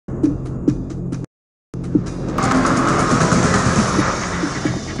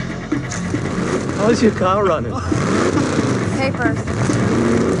How's your car running? Papers.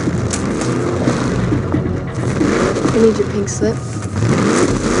 I need your pink slip.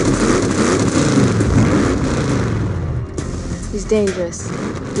 He's dangerous.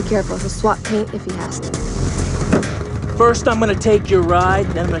 Be careful, he'll swat paint if he has to. First, I'm gonna take your ride,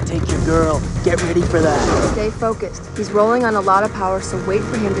 then I'm gonna take your girl. Get ready for that. Stay focused. He's rolling on a lot of power, so wait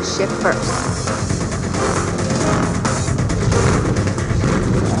for him to shift first.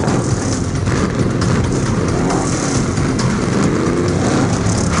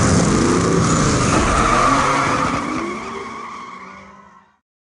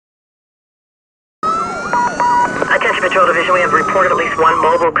 Attention Patrol Division, we have reported at least one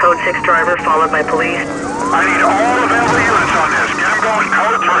mobile Code 6 driver followed by police. I need all available units on this. Get them going,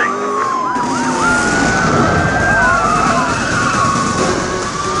 Code 3.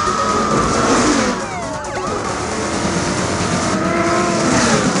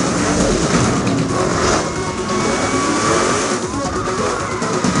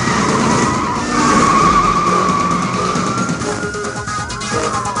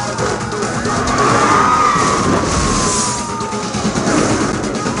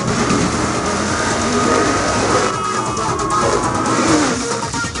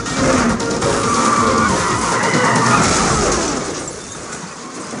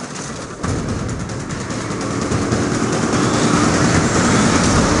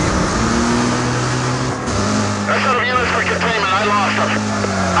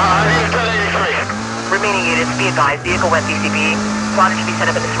 Remaining units, be advised, vehicle west ECB. SWAT should be set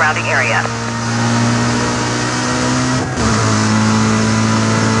up in the surrounding area.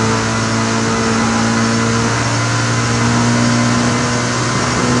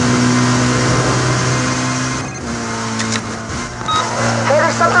 Hey,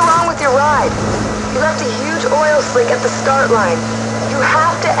 there's something wrong with your ride. You left a huge oil slick at the start line. You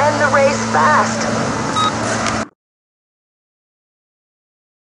have to end the race fast.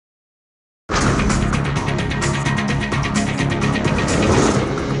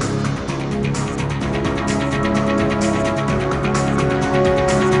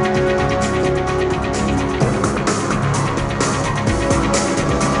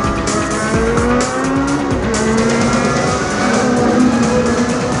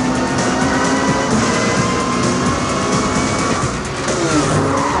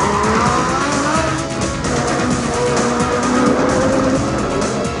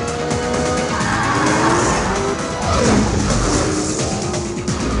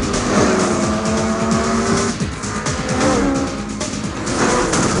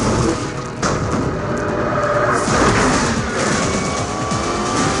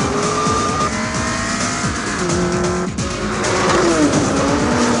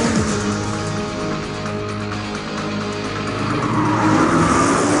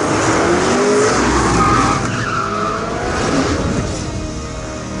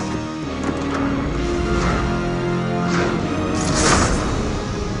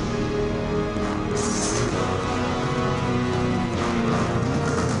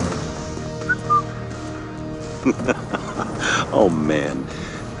 Oh man,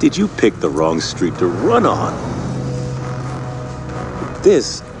 did you pick the wrong street to run on?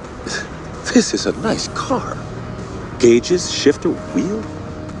 This is a nice car. Gauges, shifter, wheel?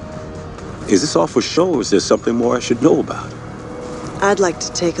 Is this all for show or is there something more I should know about? I'd like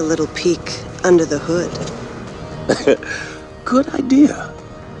to take a little peek under the hood. Good idea.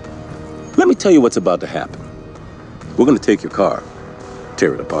 Let me tell you what's about to happen. We're gonna take your car,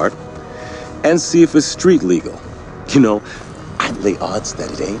 tear it apart, and see if it's street legal. You know, I'd lay odds that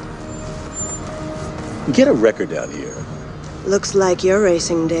it ain't. Get a record down here. Looks like your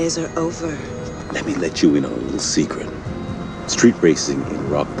racing days are over. Let me let you in on a little secret. Street racing in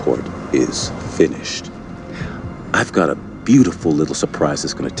Rockport is finished. I've got a beautiful little surprise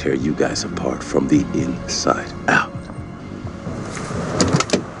that's gonna tear you guys apart from the inside out.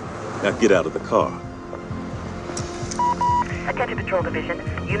 Now get out of the car. Attention Patrol Division,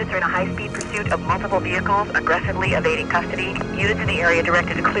 units are in a high-speed pursuit of multiple vehicles, aggressively evading custody. Units in the area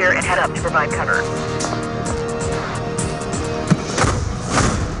directed to clear and head up to provide cover.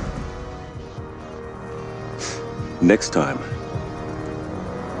 Next time,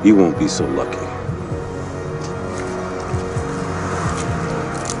 you won't be so lucky.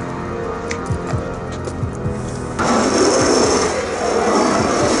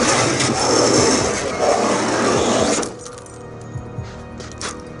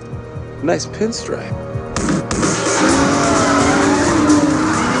 Nice pinstripe.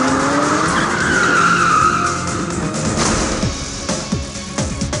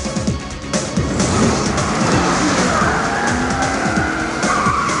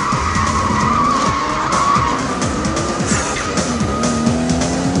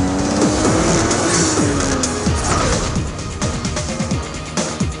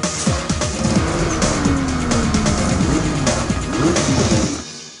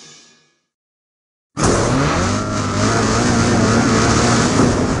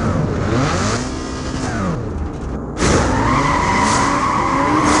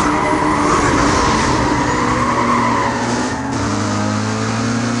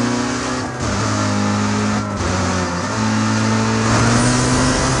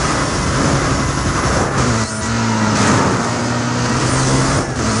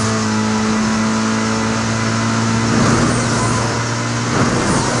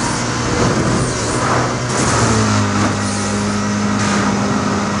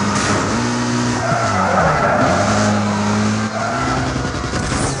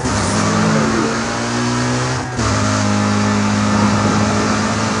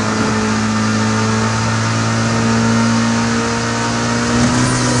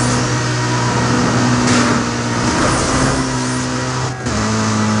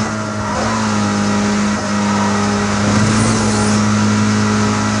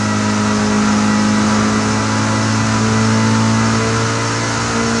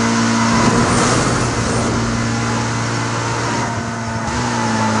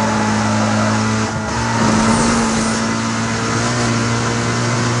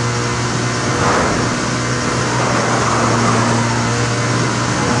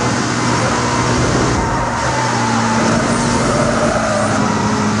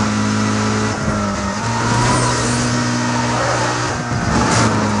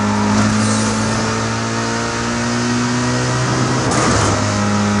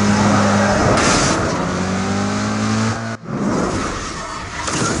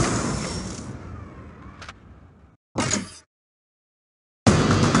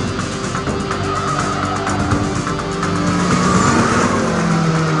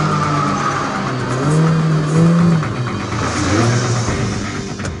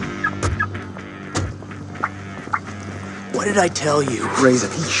 What did I tell you? Razor,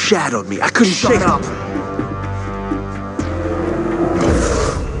 he shadowed me. I couldn't shake up.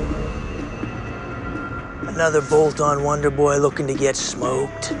 Another bolt-on Wonder Boy looking to get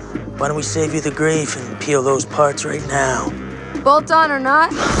smoked. Why don't we save you the grief and peel those parts right now? Bolt on or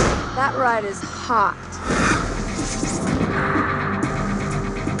not, that ride is hot.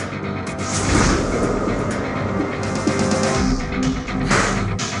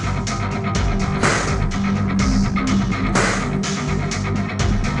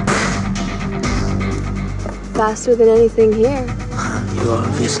 Faster than anything here. You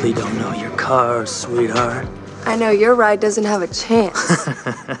obviously don't know your cars, sweetheart. I know your ride doesn't have a chance.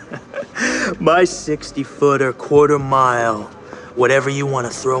 My 60-footer, quarter mile, whatever you want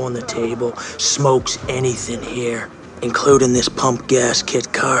to throw on the table, smokes anything here, including this pump gas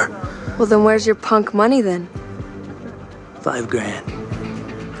kit car. Well, then where's your punk money then? $5 grand.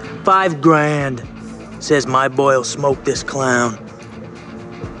 $5 grand. Says my boy'll smoke this clown.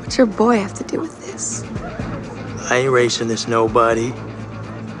 What's your boy have to do with this? I ain't racing this nobody.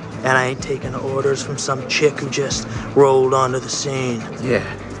 And I ain't taking orders from some chick who just rolled onto the scene. Yeah.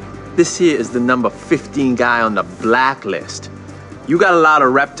 This here is the number 15 guy on the blacklist. You got a lot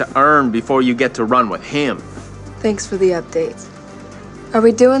of rep to earn before you get to run with him. Thanks for the update. Are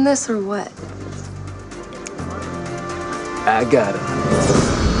we doing this or what? I got him.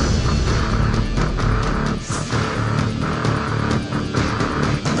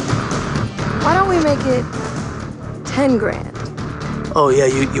 Why don't we make it 10 grand? Oh, yeah,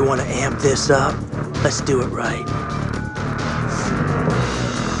 you want to amp this up? Let's do it right.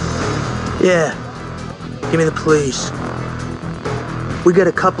 Yeah, give me the police. We got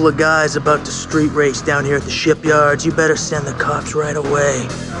a couple of guys about to street race down here at the shipyards. You better send the cops right away.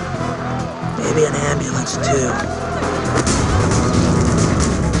 Maybe an ambulance, too.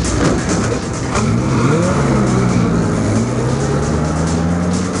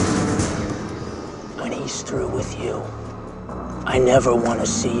 When he's through with you, I never want to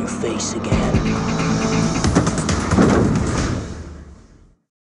see your face again.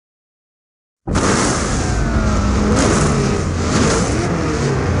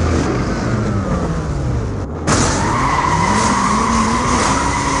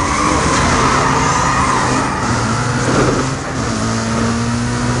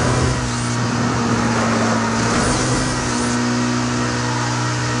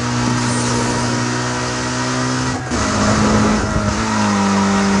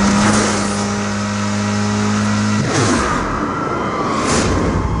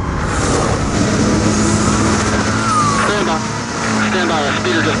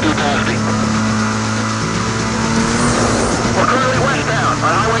 Speeder just blew past me. We're currently westbound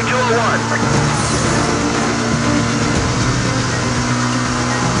on Highway 201.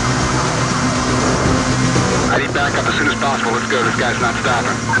 I need backup as soon as possible. Let's go. This guy's not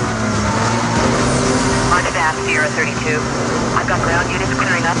stopping. On staff, Sierra 32. I've got ground units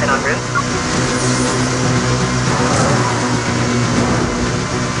clearing up and en route.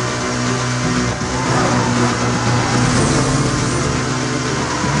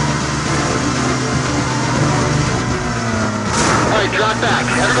 All right, drop back.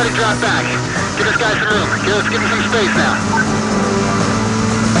 Everybody drop back. Give this guy some room. Let's give him some space now.